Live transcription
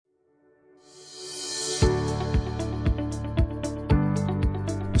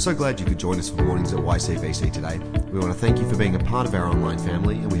so glad you could join us for Mornings at YCBC today. We want to thank you for being a part of our online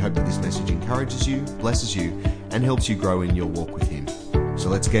family, and we hope that this message encourages you, blesses you, and helps you grow in your walk with Him. So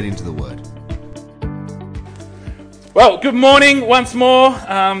let's get into the Word. Well, good morning once more.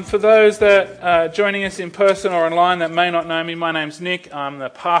 For those that are joining us in person or online that may not know me, my name's Nick. I'm the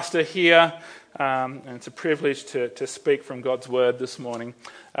pastor here, and it's a privilege to speak from God's Word this morning.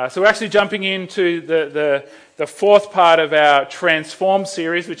 So we're actually jumping into the fourth part of our Transform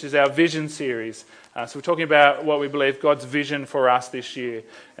series, which is our Vision series. So we're talking about what we believe God's vision for us this year.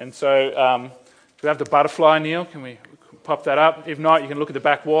 And so, do we have the butterfly, Neil? Can we pop that up? If not, you can look at the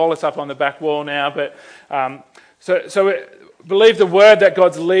back wall. It's up on the back wall now. But So we believe the word that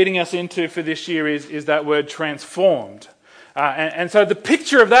God's leading us into for this year is that word transformed. And so the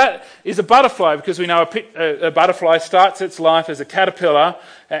picture of that is a butterfly, because we know a butterfly starts its life as a caterpillar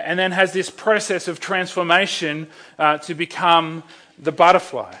and then has this process of transformation to become the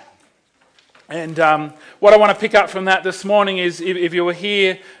butterfly. And what I want to pick up from that this morning is, if you were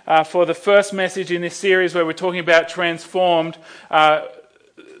here for the first message in this series where we're talking about transformed,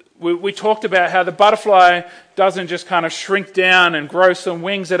 we talked about how the butterfly doesn't just kind of shrink down and grow some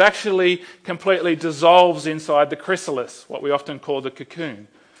wings. It actually completely dissolves inside the chrysalis, what we often call the cocoon.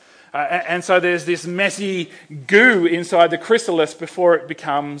 And so there's this messy goo inside the chrysalis before it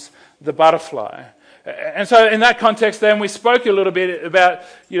becomes the butterfly. And so in that context then, we spoke a little bit about,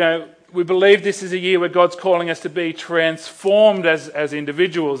 we believe this is a year where God's calling us to be transformed as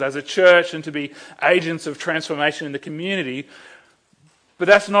individuals, as a church, and to be agents of transformation in the community. But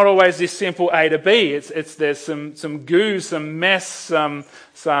that's not always this simple A to B. There's some goo, some mess,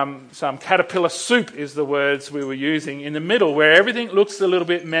 some caterpillar soup is the words we were using in the middle, where everything looks a little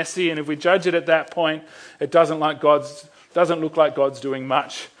bit messy, and if we judge it at that point, it doesn't look like God's doing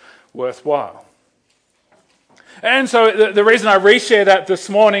much worthwhile. And so the reason I reshare that this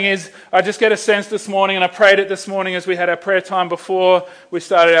morning is I just get a sense this morning, and I prayed it this morning as we had our prayer time before we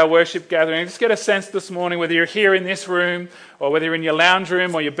started our worship gathering. I just get a sense this morning, whether you're here in this room or whether you're in your lounge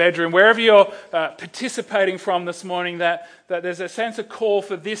room or your bedroom, wherever you're participating from this morning, that there's a sense of call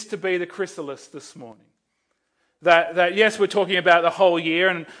for this to be the chrysalis this morning. That yes, we're talking about the whole year,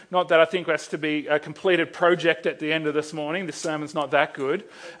 and not that I think that's to be a completed project at the end of this morning. This sermon's not that good.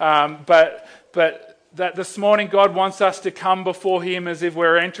 But that this morning God wants us to come before Him as if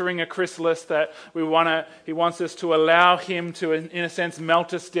we're entering a chrysalis, that He wants us to allow Him to, in a sense,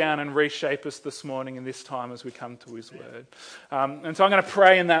 melt us down and reshape us this morning in this time as we come to His Word. And so I'm going to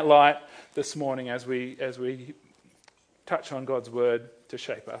pray in that light this morning as we touch on God's Word to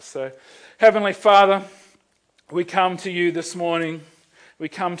shape us. So, Heavenly Father, we come to You this morning. We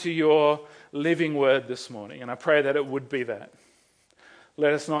come to Your living Word this morning, and I pray that it would be that.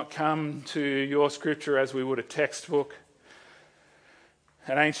 Let us not come to Your Scripture as we would a textbook,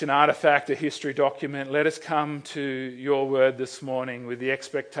 an ancient artifact, a history document. Let us come to Your Word this morning with the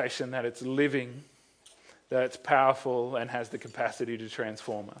expectation that it's living, that it's powerful, and has the capacity to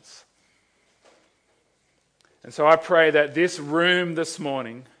transform us. And so I pray that this room this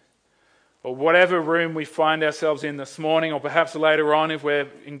morning, or whatever room we find ourselves in this morning, or perhaps later on if we're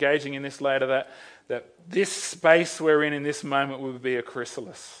engaging in this later, that this space we're in this moment will be a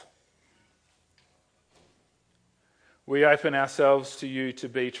chrysalis. We open ourselves to You to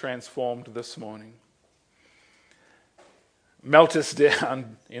be transformed this morning. Melt us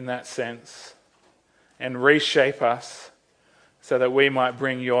down in that sense and reshape us so that we might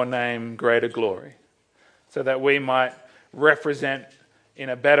bring Your name greater glory, so that we might represent in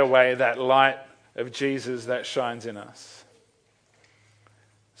a better way that light of Jesus that shines in us,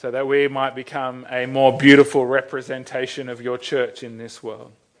 so that we might become a more beautiful representation of Your church in this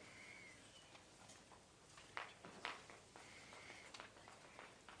world.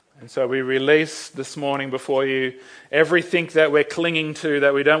 And so we release this morning before You everything that we're clinging to,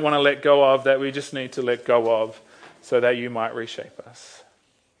 that we don't want to let go of, that we just need to let go of, so that You might reshape us.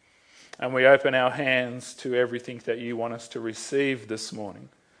 And we open our hands to everything that You want us to receive this morning,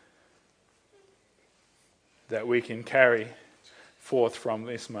 that we can carry forth from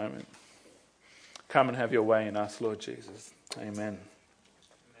this moment. Come and have Your way in us, Lord Jesus. Amen.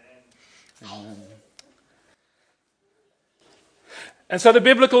 Amen. And so the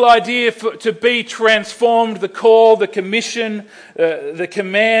biblical idea to be transformed, the call, the commission, the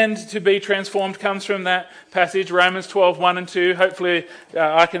command to be transformed comes from that passage, Romans 12, 1 and 2. Hopefully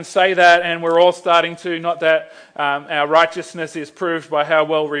I can say that, and we're all starting to, not that our righteousness is proved by how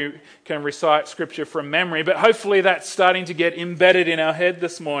well we can recite Scripture from memory, but hopefully that's starting to get embedded in our head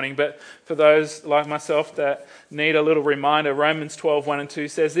this morning. But for those like myself that need a little reminder, Romans 12, 1 and 2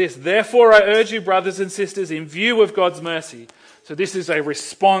 says this: "Therefore I urge you, brothers and sisters, in view of God's mercy, So this is a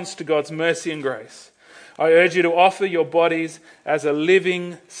response to God's mercy and grace. I urge you to offer your bodies as a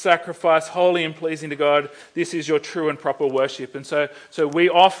living sacrifice, holy and pleasing to God. This is your true and proper worship. And so we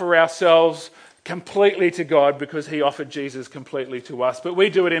offer ourselves completely to God because he offered Jesus completely to us. But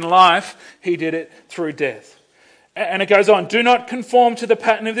we do it in life. He did it through death. And it goes on, do not conform to the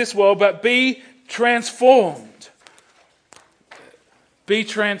pattern of this world, but be transformed. Be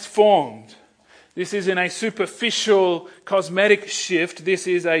transformed. This isn't a superficial cosmetic shift. This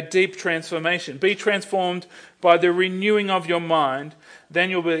is a deep transformation. Be transformed by the renewing of your mind. Then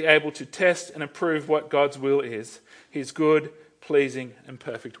you'll be able to test and approve what God's will is. His good, pleasing, and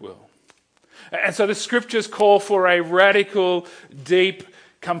perfect will. And so the scriptures call for a radical, deep,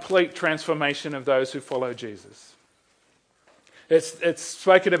 complete transformation of those who follow Jesus. It's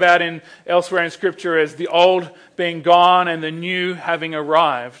spoken about elsewhere in scripture as the old being gone and the new having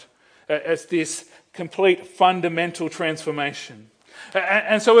arrived. It's this complete fundamental transformation.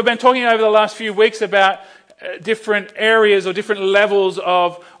 And so we've been talking over the last few weeks about different areas or different levels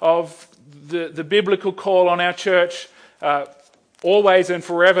of the biblical call on our church, always and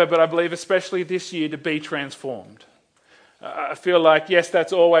forever, but I believe especially this year, to be transformed. I feel like, yes,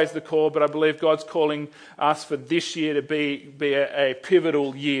 that's always the call, but I believe God's calling us for this year to be a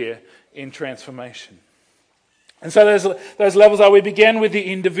pivotal year in transformation. And so those levels are, we begin with the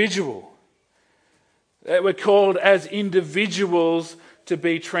individual. We're called as individuals to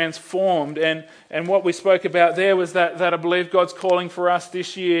be transformed. And what we spoke about there was that I believe God's calling for us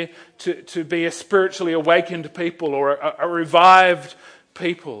this year to be a spiritually awakened people or a revived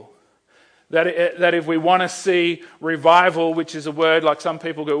people. That if we want to see revival, which is a word like some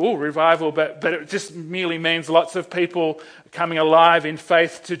people go, oh, revival, but it just merely means lots of people coming alive in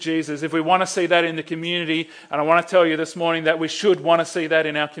faith to Jesus. If we want to see that in the community, and I want to tell you this morning that we should want to see that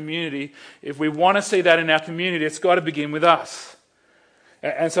in our community, if we want to see that in our community, it's got to begin with us.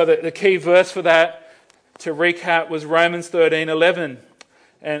 And so the key verse for that, to recap, was Romans 13:11,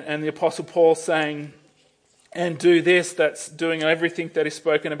 and the Apostle Paul saying, and do this, that's doing everything that is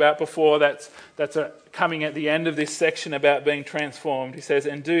spoken about before, that's coming at the end of this section about being transformed. He says,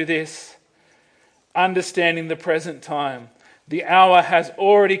 and do this, understanding the present time. The hour has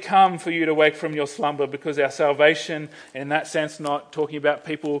already come for you to wake from your slumber, because our salvation, in that sense, not talking about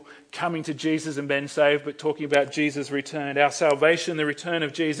people coming to Jesus and being saved, but talking about Jesus' return. Our salvation, the return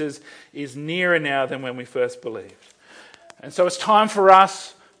of Jesus, is nearer now than when we first believed. And so it's time for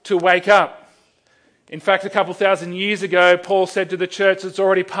us to wake up. In fact, a couple thousand years ago, Paul said to the church, it's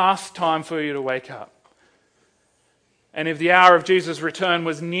already past time for you to wake up. And if the hour of Jesus' return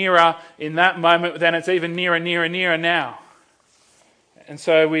was nearer in that moment, then it's even nearer now. And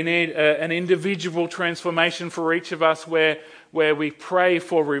so we need an individual transformation for each of us where we pray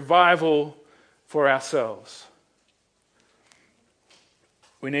for revival for ourselves.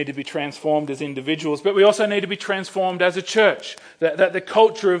 We need to be transformed as individuals, but we also need to be transformed as a church. That the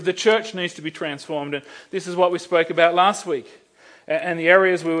culture of the church needs to be transformed. And this is what we spoke about last week. And the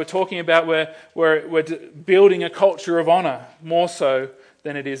areas we were talking about where we're building a culture of honour more so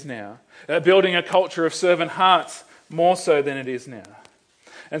than it is now. Building a culture of servant hearts more so than it is now.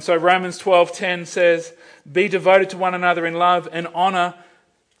 And so Romans 12:10 says, be devoted to one another in love and honour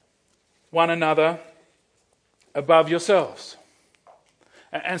one another above yourselves.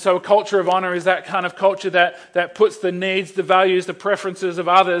 And so a culture of honour is that kind of culture that puts the needs, the values, the preferences of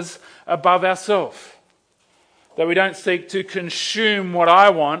others above ourselves. That we don't seek to consume what I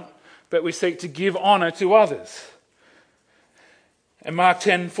want, but we seek to give honour to others. In Mark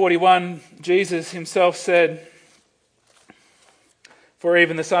 10:41, Jesus himself said, for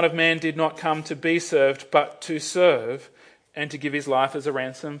even the Son of Man did not come to be served, but to serve, and to give his life as a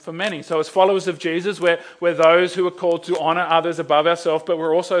ransom for many. So as followers of Jesus, we're those who are called to honour others above ourselves, but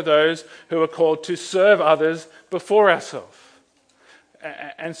we're also those who are called to serve others before ourselves.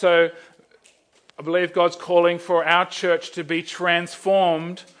 And so I believe God's calling for our church to be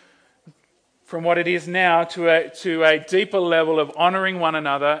transformed from what it is now to a deeper level of honouring one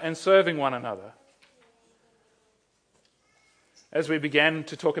another and serving one another. As we began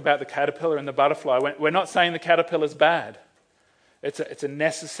to talk about the caterpillar and the butterfly, we're not saying the caterpillar's bad. It's a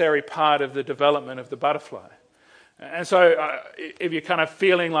necessary part of the development of the butterfly. And so if you're kind of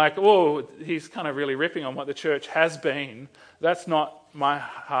feeling like, oh, he's kind of really ripping on what the church has been, that's not my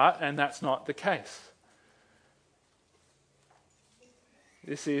heart, and that's not the case.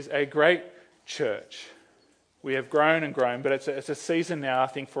 This is a great church. We have grown and grown, but it's a season now, I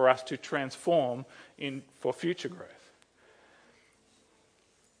think, for us to transform for future growth.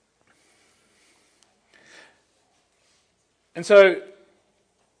 And so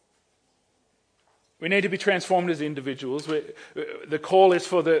We need to be transformed as individuals. The call is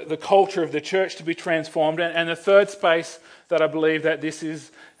for the culture of the church to be transformed. And the third space that I believe that this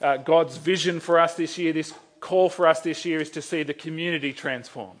is God's vision for us this year, this call for us this year, is to see the community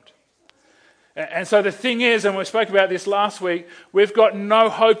transformed. And so the thing is, and we spoke about this last week, we've got no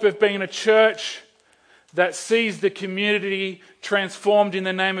hope of being a church that sees the community transformed in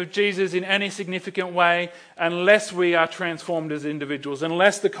the name of Jesus in any significant way unless we are transformed as individuals,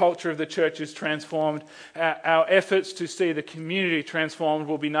 unless the culture of the church is transformed. Our efforts to see the community transformed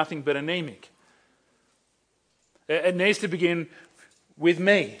will be nothing but anemic. It needs to begin with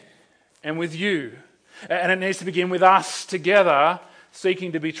me and with you, and it needs to begin with us together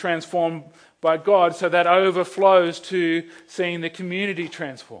seeking to be transformed by God, so that overflows to seeing the community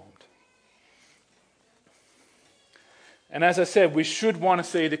transformed. And as I said, we should want to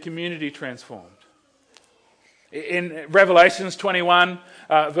see the community transformed. In Revelations 21,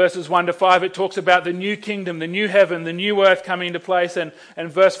 verses 1 to 5, it talks about the new kingdom, the new heaven, the new earth coming into place. And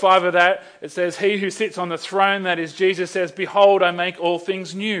verse 5 of that, it says, "He who sits on the throne," that is Jesus, says, "Behold, I make all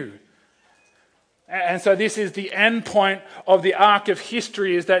things new." And so this is the end point of the arc of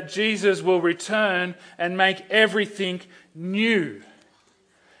history, is that Jesus will return and make everything new.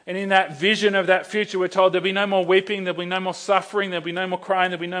 And in that vision of that future, we're told there'll be no more weeping, there'll be no more suffering, there'll be no more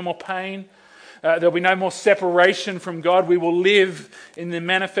crying, there'll be no more pain. There'll be no more separation from God. We will live in the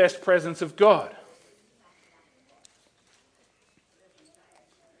manifest presence of God.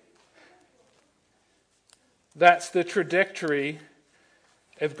 That's the trajectory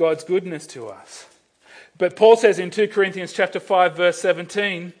of God's goodness to us. But Paul says in 2 Corinthians chapter 5, verse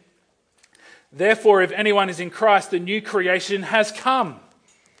 17, "Therefore, if anyone is in Christ, the new creation has come.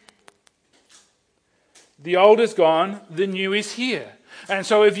 The old is gone, the new is here." And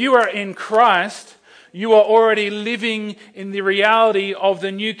so if you are in Christ, you are already living in the reality of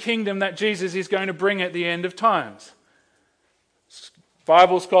the new kingdom that Jesus is going to bring at the end of times.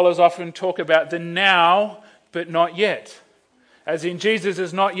 Bible scholars often talk about the now, but not yet. As in, Jesus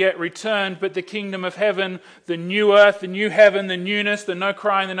has not yet returned, but the kingdom of heaven, the new earth, the new heaven, the newness, the no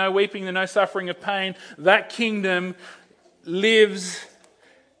crying, the no weeping, the no suffering of pain, that kingdom lives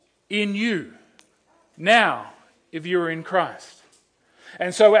in you now, if you are in Christ.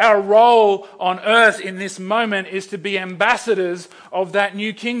 And so our role on earth in this moment is to be ambassadors of that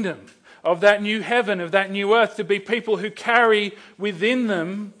new kingdom, of that new heaven, of that new earth, to be people who carry within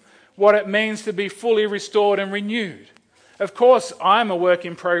them what it means to be fully restored and renewed. Of course, I'm a work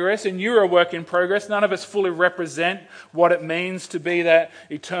in progress and you're a work in progress. None of us fully represent what it means to be that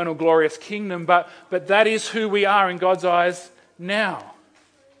eternal glorious kingdom, but that is who we are in God's eyes now.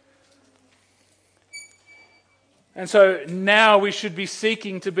 And so now we should be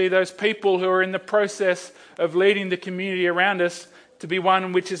seeking to be those people who are in the process of leading the community around us to be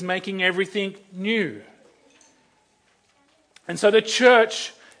one which is making everything new. And so the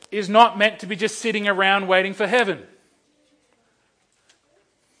church is not meant to be just sitting around waiting for heaven.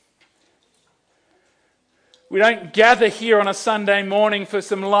 We don't gather here on a Sunday morning for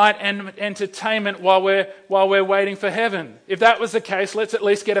some light and entertainment while we're waiting for heaven. If that was the case, let's at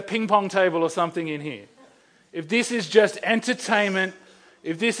least get a ping pong table or something in here. If this is just entertainment,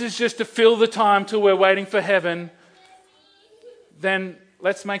 if this is just to fill the time till we're waiting for heaven, then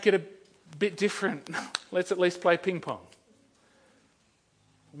let's make it a bit different. Let's at least play ping pong.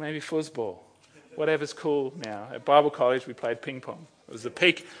 Maybe foosball. Whatever's cool now. At Bible college, we played ping pong. It was the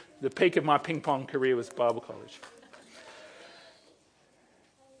peak of my ping pong career was Bible college.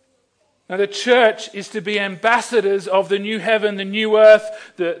 Now the church is to be ambassadors of the new heaven, the new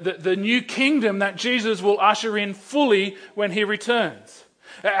earth, the new kingdom that Jesus will usher in fully when he returns.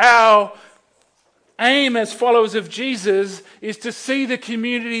 Our aim as followers of Jesus is to see the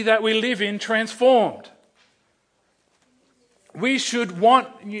community that we live in transformed. We should want,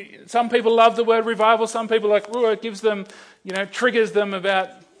 some people love the word revival, some people are like, oh, it gives them, triggers them about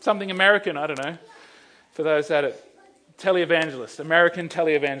something American, I don't know. For those that are televangelists, American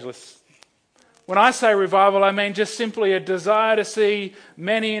televangelists. When I say revival, I mean just simply a desire to see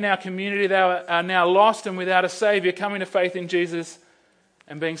many in our community that are now lost and without a Saviour coming to faith in Jesus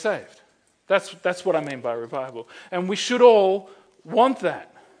and being saved. That's what I mean by revival. And we should all want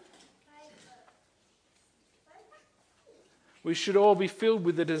that. We should all be filled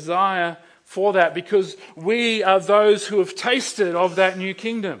with the desire for that because we are those who have tasted of that new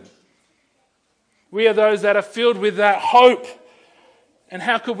kingdom. We are those that are filled with that hope. And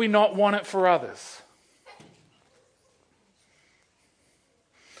how could we not want it for others?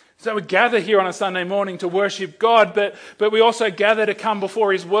 So we gather here on a Sunday morning to worship God, but we also gather to come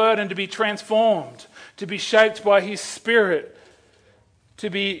before His Word and to be transformed, to be shaped by His Spirit, to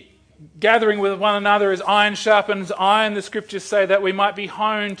be gathering with one another as iron sharpens iron, the scriptures say that we might be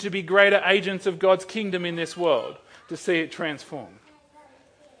honed to be greater agents of God's kingdom in this world, to see it transformed.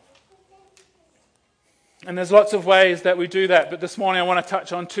 And there's lots of ways that we do that, but this morning I want to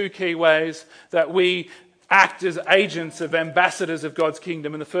touch on two key ways that we act as agents of ambassadors of God's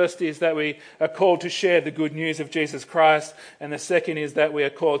kingdom. And the first is that we are called to share the good news of Jesus Christ, and the second is that we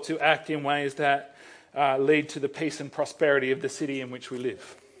are called to act in ways that lead to the peace and prosperity of the city in which we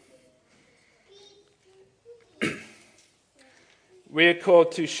live. We are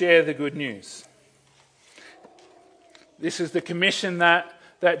called to share the good news. This is the commission that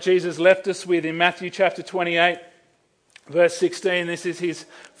Jesus left us with in Matthew chapter 28, verse 16. This is his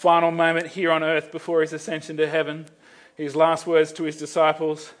final moment here on earth before his ascension to heaven. His last words to his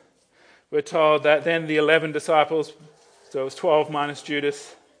disciples. We're told that then the 11 disciples, so it was 12 minus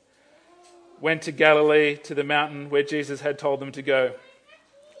Judas, went to Galilee, to the mountain where Jesus had told them to go.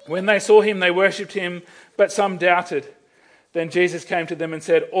 When they saw him, they worshipped him, but some doubted. Then Jesus came to them and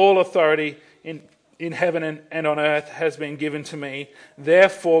said, "All authority in heaven and on earth has been given to me.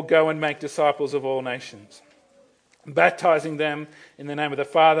 Therefore go and make disciples of all nations, baptizing them in the name of the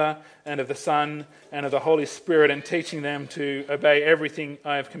Father and of the Son and of the Holy Spirit, and teaching them to obey everything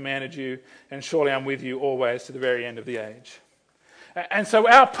I have commanded you. And surely I'm with you always to the very end of the age." And so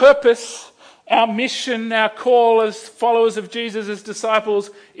our purpose, our mission, our call as followers of Jesus, as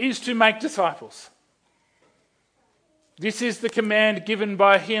disciples, is to make disciples. This is the command given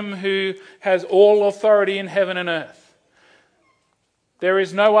by him who has all authority in heaven and earth. There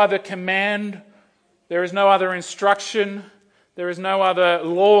is no other command, there is no other instruction, there is no other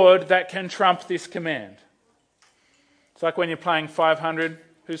Lord that can trump this command. It's like when you're playing 500.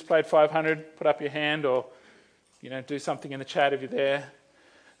 Who's played 500? Put up your hand, or do something in the chat if you're there.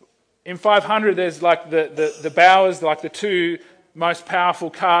 In 500, there's like the bowers, like the two most powerful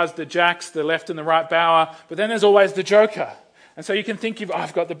cards, the jacks, the left and the right bower, but then there's always the joker. And so you can think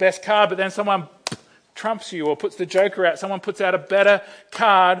I've got the best card, but then someone trumps you or puts the joker out. Someone puts out a better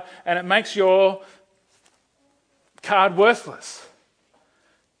card and it makes your card worthless.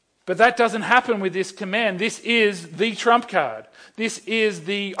 But that doesn't happen with this command. This is the trump card. This is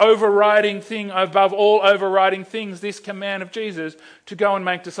the overriding thing above all overriding things, this command of Jesus to go and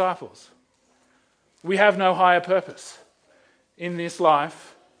make disciples. We have no higher purpose in this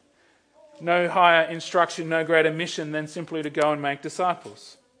life, no higher instruction, no greater mission than simply to go and make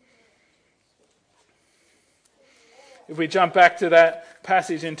disciples. If we jump back to that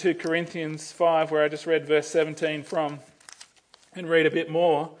passage in 2 Corinthians 5 where I just read verse 17 from, and read a bit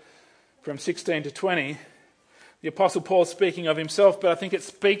more from 16 to 20, the Apostle Paul is speaking of himself, but I think it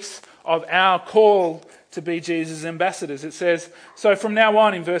speaks of our call to be Jesus' ambassadors. It says, "So from now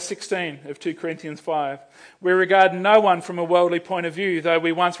on," in verse 16 of 2 Corinthians 5, "we regard no one from a worldly point of view. Though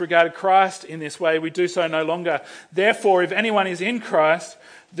we once regarded Christ in this way, we do so no longer. Therefore, if anyone is in Christ,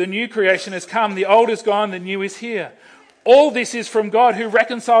 the new creation has come. The old is gone, the new is here. All this is from God, who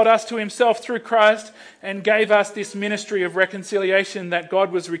reconciled us to himself through Christ and gave us this ministry of reconciliation, that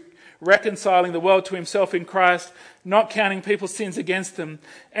God was reconciling the world to himself in Christ, not counting people's sins against them.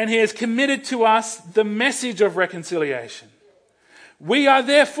 And he has committed to us the message of reconciliation. We are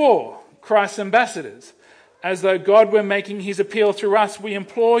therefore Christ's ambassadors. As though God were making his appeal through us, we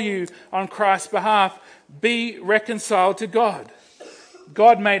implore you on Christ's behalf, be reconciled to God.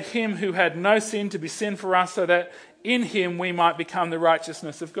 God made him who had no sin to be sin for us, so that in him we might become the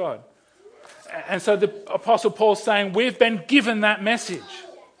righteousness of God." And so the Apostle Paul's saying we've been given that message.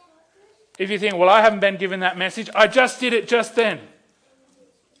 If you think, well, I haven't been given that message, I just did it just then.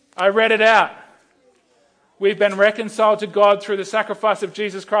 I read it out. We've been reconciled to God through the sacrifice of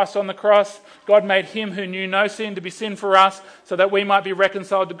Jesus Christ on the cross. God made him who knew no sin to be sin for us, so that we might be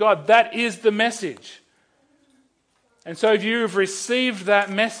reconciled to God. That is the message. And so if you have received that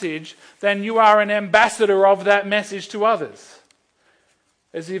message, then you are an ambassador of that message to others,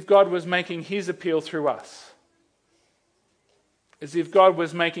 as if God was making his appeal through us. As if God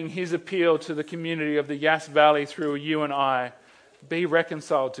was making his appeal to the community of the Yass Valley through you and I. Be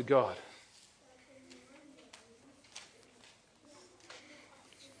reconciled to God.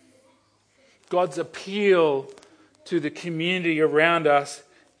 God's appeal to the community around us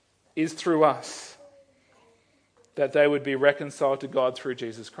is through us, that they would be reconciled to God through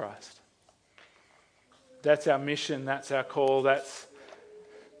Jesus Christ. That's our mission, that's our call, that's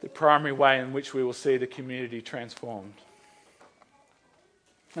the primary way in which we will see the community transformed.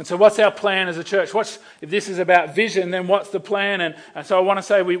 And so what's our plan as a church? If this is about vision, then what's the plan? And so I want to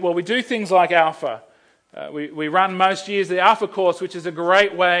say, we do things like Alpha. We run most years the Alpha course, which is a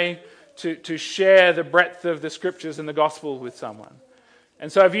great way to share the breadth of the scriptures and the gospel with someone.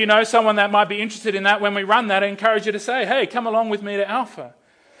 And so if you know someone that might be interested in that, when we run that, I encourage you to say, hey, come along with me to Alpha.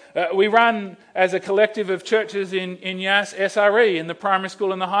 We run as a collective of churches in Yass SRE, in the primary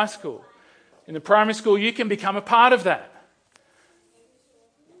school and the high school. In the primary school, you can become a part of that.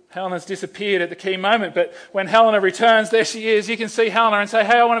 Helena's disappeared at the key moment, but when Helena returns, there she is. You can see Helena and say,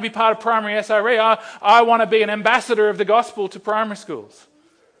 hey, I want to be part of primary SRE. I want to be an ambassador of the gospel to primary schools.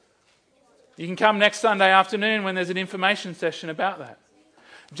 You can come next Sunday afternoon when there's an information session about that.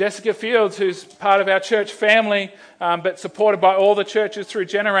 Jessica Fields, who's part of our church family, but supported by all the churches through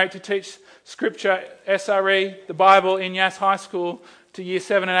Generate to teach Scripture, SRE, the Bible in Yass High School to year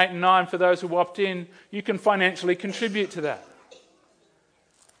 7 and 8 and 9 for those who opt in, you can financially contribute to that.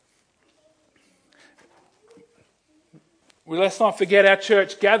 Let's not forget our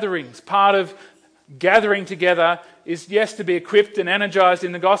church gatherings. Part of gathering together is, yes, to be equipped and energized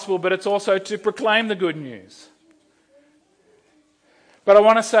in the gospel, but it's also to proclaim the good news. But I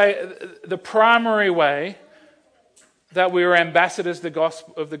want to say the primary way that we are ambassadors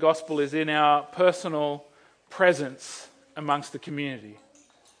of the gospel is in our personal presence amongst the community.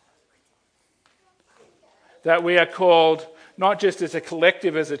 That we are called not just as a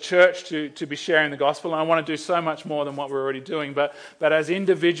collective, as a church, to be sharing the gospel, and I want to do so much more than what we're already doing, but as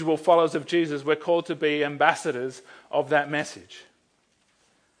individual followers of Jesus, we're called to be ambassadors of that message.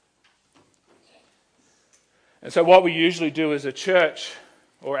 And so what we usually do as a church,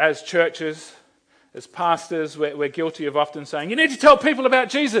 or as churches, as pastors, we're guilty of often saying, you need to tell people about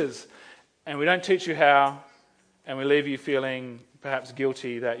Jesus. And we don't teach you how, and we leave you feeling perhaps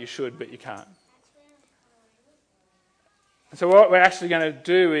guilty that you should, but you can't. And so what we're actually going to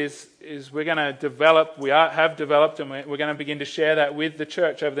do is we're going to develop, have developed, and we're going to begin to share that with the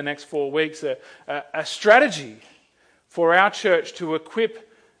church over the next 4 weeks, a strategy for our church to equip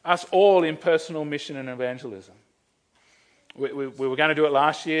us all in personal mission and evangelism. We were going to do it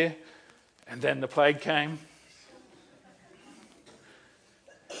last year, and then the plague came.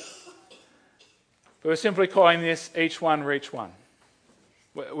 But we're simply calling this Each One Reach One.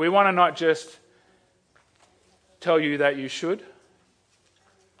 We want to not just tell you that you should.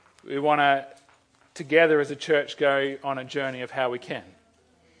 We want to, together as a church, go on a journey of how we can.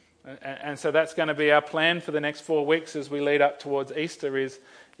 And so that's going to be our plan for the next 4 weeks as we lead up towards Easter is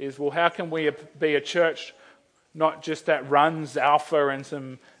well, how can we be a church not just that runs Alpha and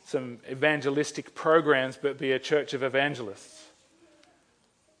some evangelistic programs, but be a church of evangelists,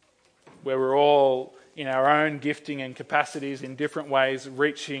 where we're all in our own gifting and capacities in different ways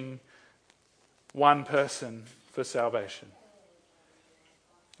reaching one person for salvation.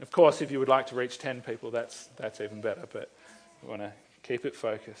 Of course, if you would like to reach 10 people, that's even better, but we want to keep it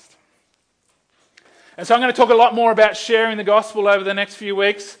focused. And so I'm going to talk a lot more about sharing the gospel over the next few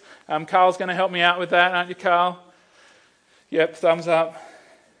weeks. Carl's going to help me out with that, aren't you, Carl? Yep, thumbs up.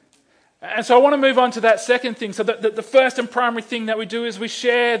 And so I want to move on to that second thing. So the first and primary thing that we do is we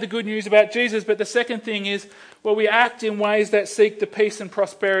share the good news about Jesus, but the second thing is, well, we act in ways that seek the peace and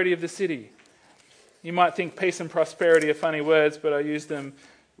prosperity of the city. You might think peace and prosperity are funny words, but I use them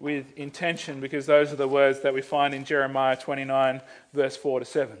with intention because those are the words that we find in Jeremiah 29, verse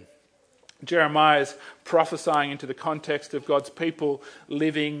 4-7. Jeremiah is prophesying into the context of God's people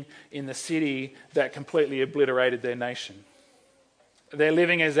living in the city that completely obliterated their nation. They're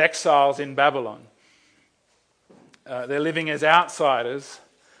living as exiles in Babylon. They're living as outsiders.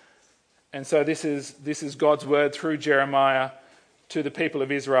 And so this is God's word through Jeremiah to the people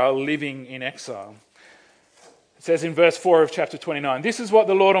of Israel living in exile. It says in verse 4 of chapter 29, "This is what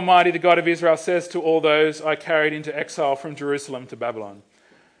the Lord Almighty, the God of Israel, says to all those I carried into exile from Jerusalem to Babylon.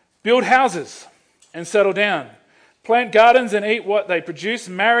 Build houses and settle down. Plant gardens and eat what they produce.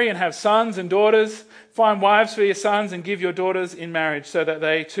 Marry and have sons and daughters. Find wives for your sons and give your daughters in marriage so that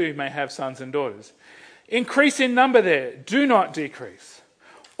they too may have sons and daughters. Increase in number there. Do not decrease.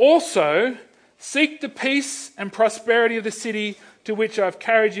 Also, seek the peace and prosperity of the city to which I've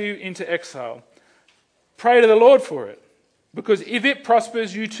carried you into exile. Pray to the Lord for it, because if it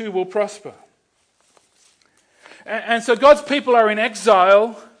prospers, you too will prosper." And so God's people are in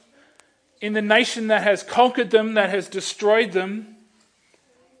exile in the nation that has conquered them, that has destroyed them.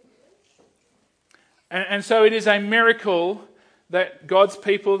 And so it is a miracle that God's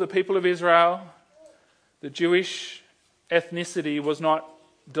people, the people of Israel, the Jewish ethnicity, was not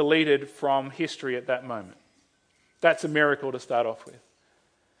deleted from history at that moment. That's a miracle to start off with.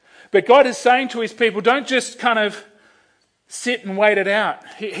 But God is saying to his people, don't just kind of sit and wait it out.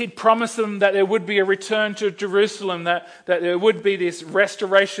 He'd promised them that there would be a return to Jerusalem, that there would be this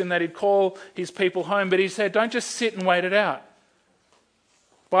restoration, that he'd call his people home. But he said, don't just sit and wait it out.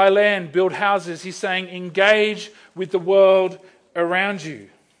 Buy land, build houses. He's saying, engage with the world around you.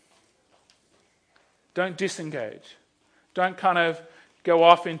 Don't disengage. Don't kind of go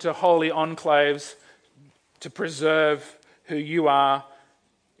off into holy enclaves to preserve who you are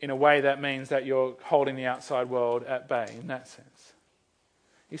in a way that means that you're holding the outside world at bay in that sense.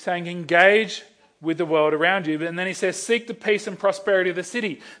 He's saying engage with the world around you. And then he says, seek the peace and prosperity of the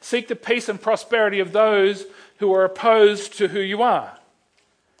city. Seek the peace and prosperity of those who are opposed to who you are.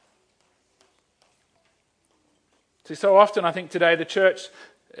 See, so often I think today the church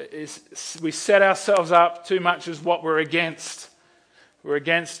we set ourselves up too much as what we're against. We're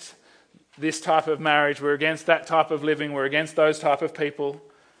against this type of marriage. We're against that type of living. We're against those type of people.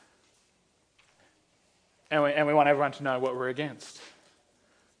 And we want everyone to know what we're against.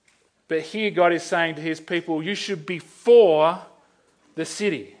 But here God is saying to his people, you should be for the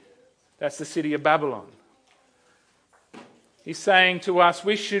city. That's the city of Babylon. He's saying to us,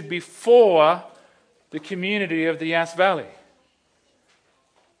 we should be for the community of the Yass Valley.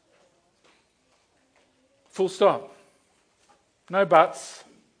 Full stop. No buts.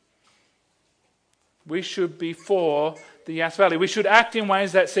 We should be for the Yass Valley. We should act in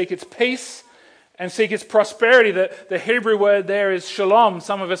ways that seek its peace and seek its prosperity. The Hebrew word there is shalom.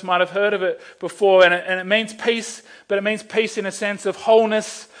 Some of us might have heard of it before, and it means peace, but it means peace in a sense of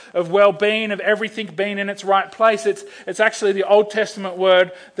wholeness, of well-being, of everything being in its right place. It's actually the Old Testament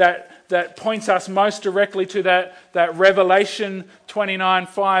word that points us most directly to that Revelation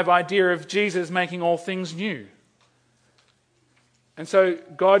 29:5 idea of Jesus making all things new. And so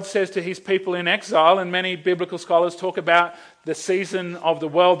God says to his people in exile, and many biblical scholars talk about the season of the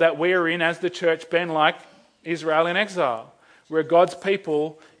world that we're in as the church been like Israel in exile. We're God's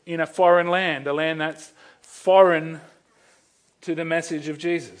people in a foreign land, a land that's foreign to the message of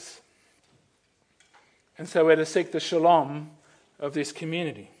Jesus. And so we're to seek the shalom of this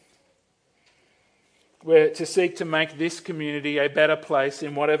community. We're to seek to make this community a better place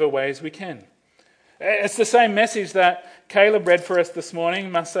in whatever ways we can. It's the same message that Caleb read for us this morning. I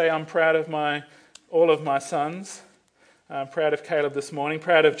must say I'm proud of all of my sons. I'm proud of Caleb this morning,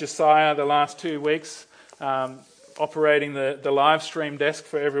 proud of Josiah the last 2 weeks, operating the live stream desk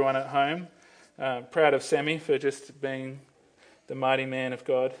for everyone at home. Proud of Semi for just being the mighty man of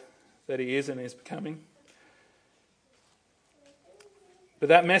God that he is and is becoming. But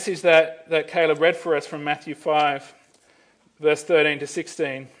that message that Caleb read for us from Matthew 5, verse 13 to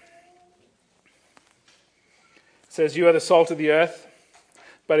 16, says, you are the salt of the earth,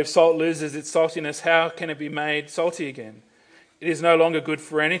 but if salt loses its saltiness, how can it be made salty again? It is no longer good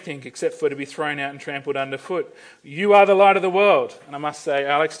for anything except for to be thrown out and trampled underfoot. You are the light of the world. And I must say,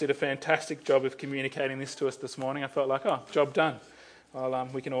 Alex did a fantastic job of communicating this to us this morning. I felt like, job done. Well,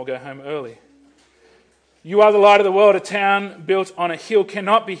 we can all go home early. You are the light of the world. A town built on a hill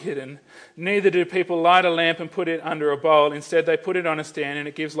cannot be hidden. Neither do people light a lamp and put it under a bowl. Instead, they put it on a stand and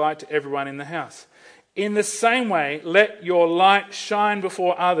it gives light to everyone in the house. In the same way, let your light shine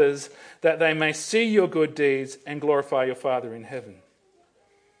before others, that they may see your good deeds and glorify your Father in heaven.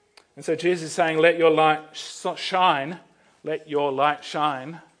 And so Jesus is saying, let your light shine,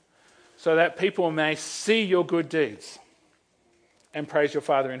 so that people may see your good deeds and praise your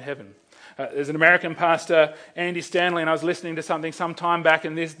Father in heaven. There's an American pastor, Andy Stanley, and I was listening to something some time back,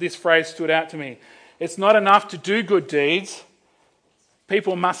 and this phrase stood out to me. It's not enough to do good deeds,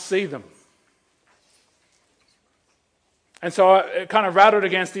 people must see them. And so it kind of rattled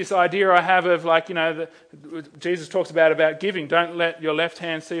against this idea I have of Jesus talks about giving. Don't let your left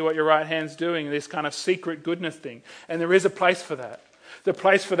hand see what your right hand's doing, this kind of secret goodness thing. And there is a place for that. The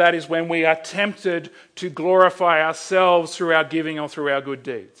place for that is when we are tempted to glorify ourselves through our giving or through our good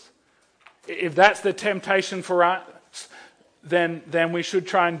deeds. If that's the temptation for us, then we should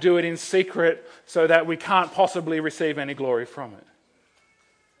try and do it in secret so that we can't possibly receive any glory from it.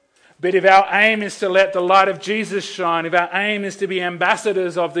 But if our aim is to let the light of Jesus shine, if our aim is to be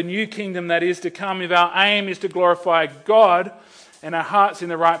ambassadors of the new kingdom that is to come, if our aim is to glorify God and our heart's in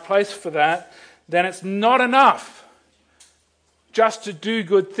the right place for that, then it's not enough just to do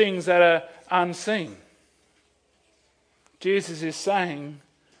good things that are unseen. Jesus is saying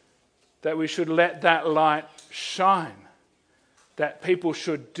that we should let that light shine, that people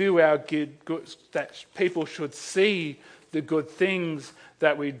should do our good, that people should see the good things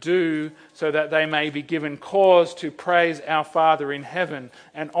that we do so that they may be given cause to praise our Father in heaven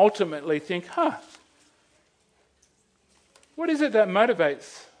and ultimately think, what is it that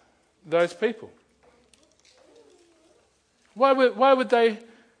motivates those people? Why would they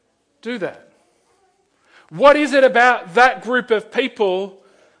do that? What is it about that group of people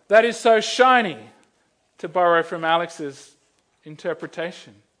that is so shiny, to borrow from Alex's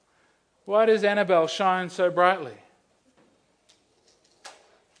interpretation? Why does Annabelle shine so brightly?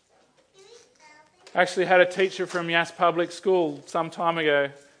 I actually had a teacher from Yass Public School some time ago.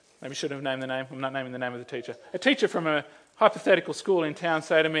 Maybe shouldn't have named the name. I'm not naming the name of the teacher. A teacher from a hypothetical school in town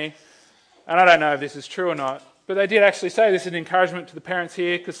say to me, and I don't know if this is true or not, but they did actually say this is an encouragement to the parents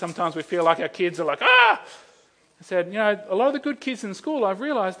here, because sometimes we feel like our kids are like, ah! I said, a lot of the good kids in school, I've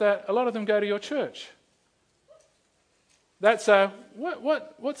realised that a lot of them go to your church. That's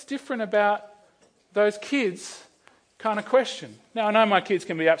what's different about those kids kind of question. Now, I know my kids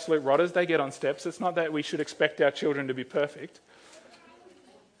can be absolute rotters. They get on steps. It's not that we should expect our children to be perfect.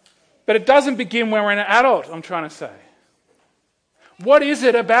 But it doesn't begin when we're an adult, I'm trying to say. What is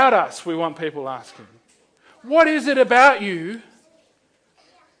it about us, we want people asking? What is it about you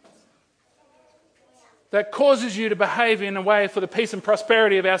that causes you to behave in a way for the peace and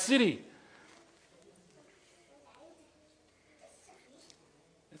prosperity of our city?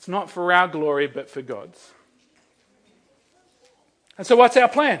 It's not for our glory, but for God's. And so what's our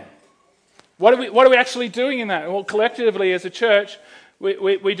plan? What are we actually doing in that? Well, collectively as a church,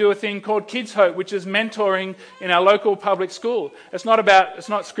 we do a thing called Kids Hope, which is mentoring in our local public school. It's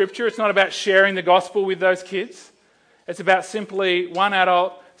not scripture, it's not about sharing the gospel with those kids. It's about simply one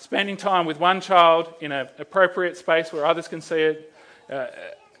adult spending time with one child in an appropriate space where others can see it,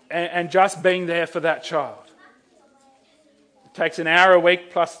 and just being there for that child. It takes an hour a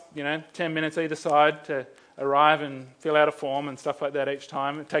week plus 10 minutes either side to arrive and fill out a form and stuff like that each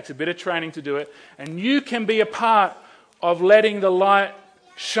time. It takes a bit of training to do it. And you can be a part of letting the light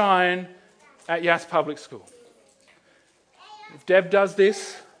shine at Yass Public School. If Deb does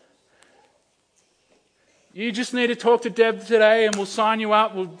this, you just need to talk to Deb today and we'll sign you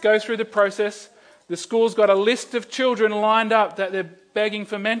up. We'll go through the process. The school's got a list of children lined up that they're begging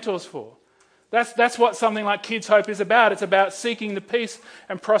for mentors for. That's what something like Kids Hope is about. It's about seeking the peace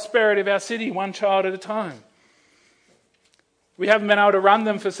and prosperity of our city, one child at a time. We haven't been able to run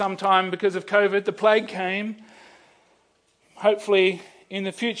them for some time because of COVID. The plague came. Hopefully in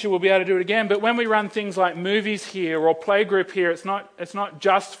the future we'll be able to do it again. But when we run things like movies here or playgroup here, it's not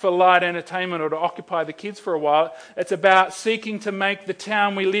just for light entertainment or to occupy the kids for a while. It's about seeking to make the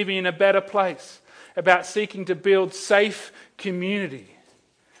town we live in a better place. About seeking to build safe community.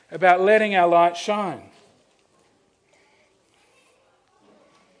 About letting our light shine.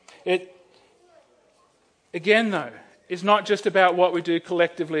 It, again though, is not just about what we do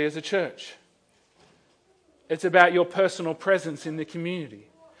collectively as a church. It's about your personal presence in the community.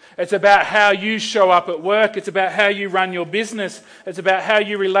 It's about how you show up at work. It's about how you run your business. It's about how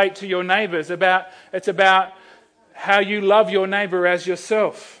you relate to your neighbours. It's about how you love your neighbour as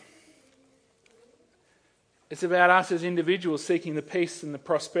yourself. It's about us as individuals seeking the peace and the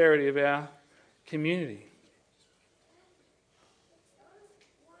prosperity of our community.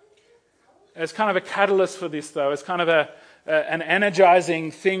 As kind of a catalyst for this, though, as kind of an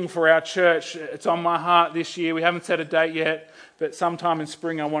energizing thing for our church. It's on my heart this year. We haven't set a date yet, but sometime in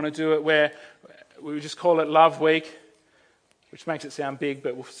spring I want to do it where we just call it Love Week, which makes it sound big,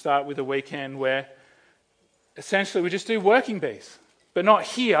 but we'll start with a weekend where essentially we just do working bees, but not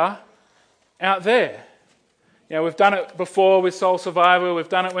here, out there. We've done it before with Soul Survivor. We've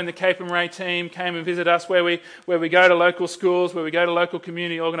done it when the Cape and Ray team came and visited us, where we go to local schools, where we go to local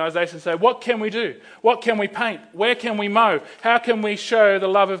community organisations and say, what can we do? What can we paint? Where can we mow? How can we show the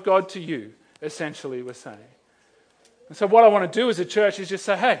love of God to you? Essentially, we're saying. And so what I want to do as a church is just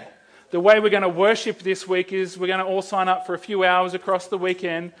say, hey, the way we're going to worship this week is we're going to all sign up for a few hours across the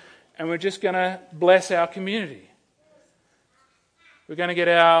weekend and we're just going to bless our community. We're going to get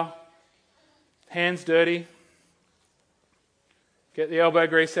our hands dirty. Get the elbow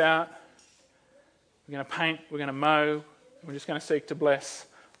grease out. We're going to paint. We're going to mow. We're just going to seek to bless,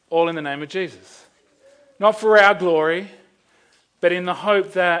 all in the name of Jesus. Not for our glory, but in the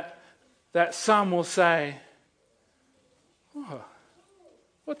hope that some will say, oh,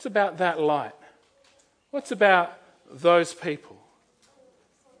 what's about that light? What's about those people?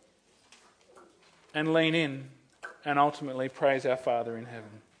 And lean in and ultimately praise our Father in heaven.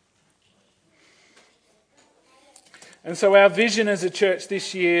 And so our vision as a church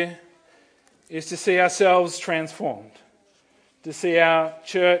this year is to see ourselves transformed, to see our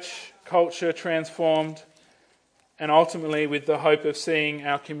church culture transformed, and ultimately with the hope of seeing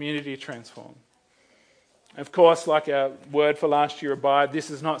our community transformed. Of course, like our word for last year, abide,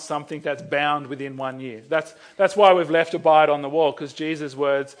 this is not something that's bound within 1 year. That's why we've left abide on the wall, because Jesus'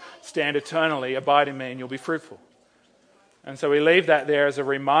 words stand eternally, abide in me and you'll be fruitful. And so we leave that there as a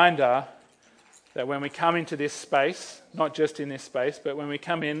reminder that when we come into this space, not just in this space, but when we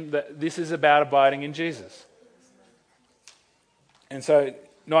come in, that this is about abiding in Jesus. And so,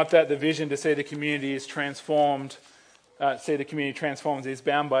 not that the vision to see the community is transformed See the Community Transforms is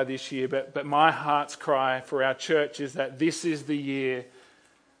bound by this year, but my heart's cry for our church is that this is the year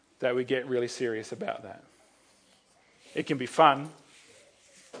that we get really serious about that. It can be fun.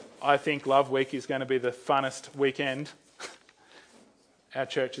 I think Love Week is going to be the funnest weekend our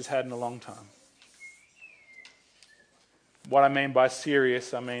church has had in a long time. What I mean by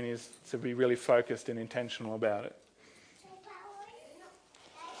serious, is to be really focused and intentional about it.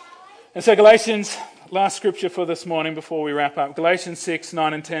 And so Galatians, last scripture for this morning before we wrap up. Galatians 6,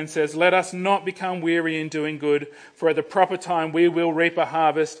 9 and 10 says, "Let us not become weary in doing good, for at the proper time we will reap a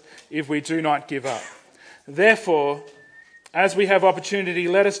harvest if we do not give up. Therefore, as we have opportunity,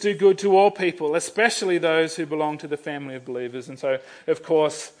 let us do good to all people, especially those who belong to the family of believers." And so, of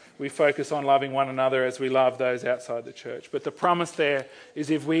course, we focus on loving one another as we love those outside the church. But the promise there is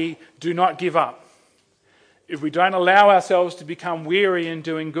if we do not give up, if we don't allow ourselves to become weary in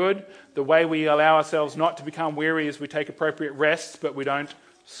doing good, the way we allow ourselves not to become weary is we take appropriate rests, but we don't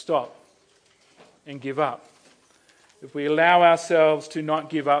stop and give up. If we allow ourselves to not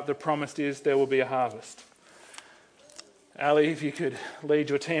give up, the promise is there will be a harvest. Ali, if you could lead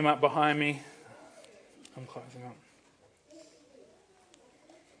your team up behind me. I'm closing up.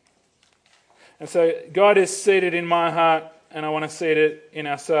 And so God is seated in my heart, and I want to seat it in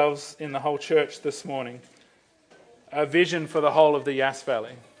ourselves, in the whole church this morning. A vision for the whole of the Yass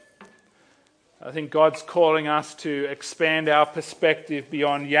Valley. I think God's calling us to expand our perspective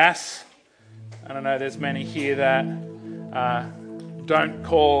beyond Yass. And I know there's many here that don't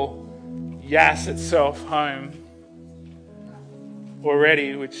call Yass itself home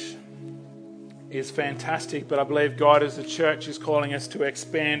already, which is fantastic. But I believe God as a church is calling us to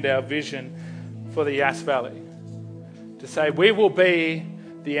expand our vision for the Yass Valley. To say we will be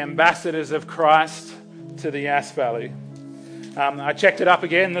the ambassadors of Christ to the Yass Valley. I checked it up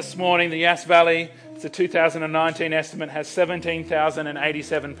again this morning. The Yass Valley, it's a 2019 estimate, has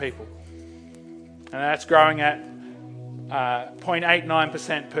 17,087 people. And that's growing at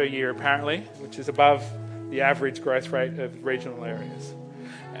 0.89% per year apparently, which is above the average growth rate of regional areas.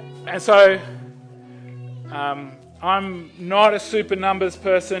 And so I'm not a super numbers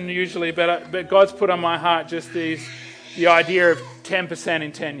person usually, but God's put on my heart just the idea of 10%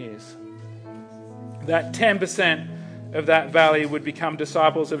 in 10 years. That 10% of that valley would become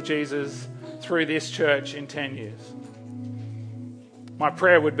disciples of Jesus through this church in 10 years. My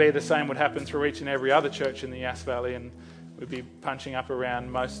prayer would be the same would happen through each and every other church in the Yass Valley, and we'd be punching up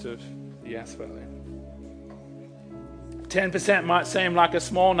around most of the Yass Valley. 10% might seem like a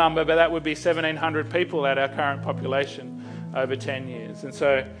small number, but that would be 1,700 people at our current population over 10 years. And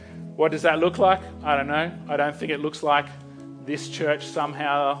so what does that look like? I don't know. I don't think it looks like this church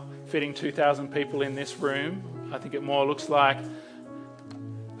somehow fitting 2,000 people in this room. I think it more looks like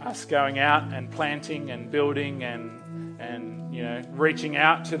us going out and planting and building and reaching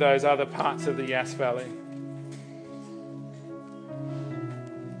out to those other parts of the Yass Valley.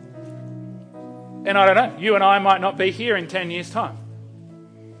 And I don't know, you and I might not be here in 10 years' time.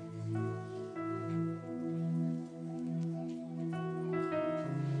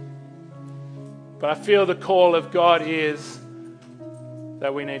 But I feel the call of God is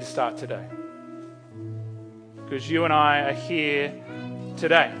that we need to start today. Because you and I are here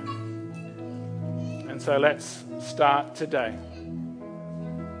today. And so let's start today.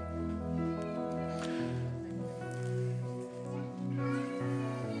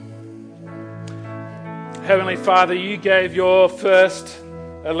 Heavenly Father, you gave your first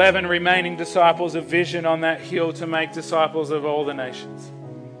 11 remaining disciples a vision on that hill to make disciples of all the nations.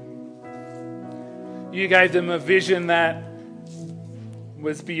 You gave them a vision that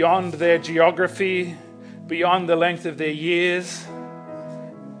was beyond their geography, beyond the length of their years,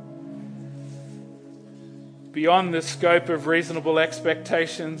 beyond the scope of reasonable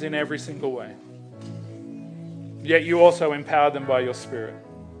expectations in every single way. Yet you also empowered them by your Spirit.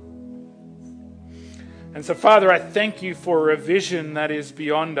 And so, Father, I thank you for a vision that is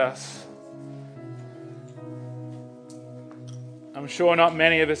beyond us. I'm sure not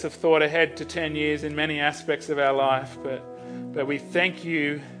many of us have thought ahead to 10 years in many aspects of our life, but we thank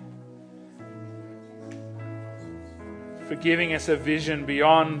you for giving us a vision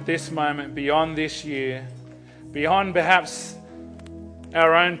beyond this moment, beyond this year, beyond perhaps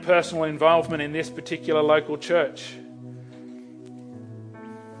our own personal involvement in this particular local church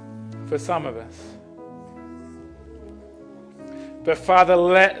for some of us. But Father,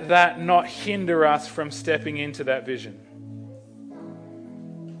 let that not hinder us from stepping into that vision.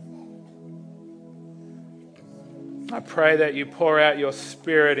 I pray that you pour out your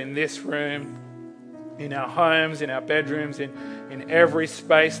Spirit in this room, in our homes, in our bedrooms, in every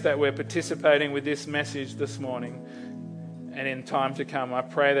space that we're participating with this message this morning. and in time to come. I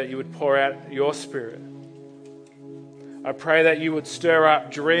pray that you would pour out your Spirit. I pray that you would stir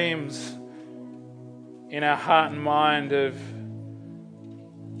up dreams in our heart and mind of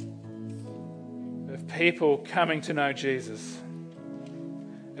people coming to know Jesus,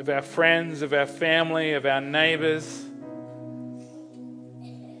 of our friends, of our family, of our neighbours,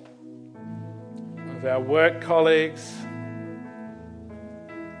 of our work colleagues.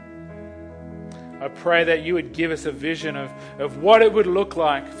 I pray that you would give us a vision of what it would look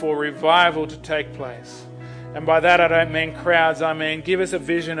like for revival to take place. And by that I don't mean crowds, I mean give us a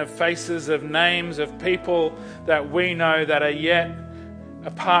vision of faces, of names, of people that we know that are yet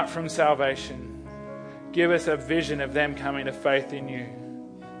apart from salvation. Give us a vision of them coming to faith in you.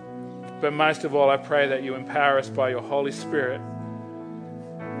 But most of all, I pray that you empower us by your Holy Spirit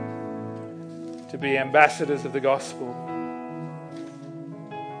to be ambassadors of the gospel,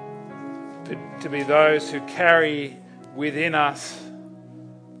 to be those who carry within us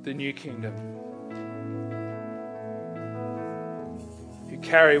the new kingdom, who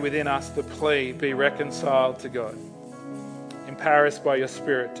carry within us the plea, be reconciled to God. Empower us by your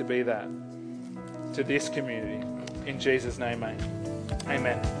Spirit to be that, to this community. In Jesus' name,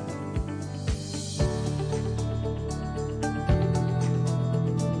 amen.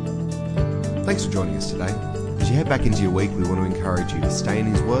 Thanks for joining us today. As you head back into your week, we want to encourage you to stay in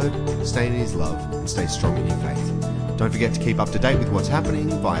His Word, stay in His love, and stay strong in your faith. Don't forget to keep up to date with what's happening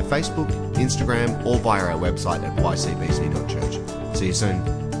via Facebook, Instagram, or via our website at ycbc.church. See you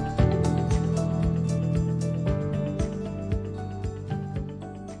soon.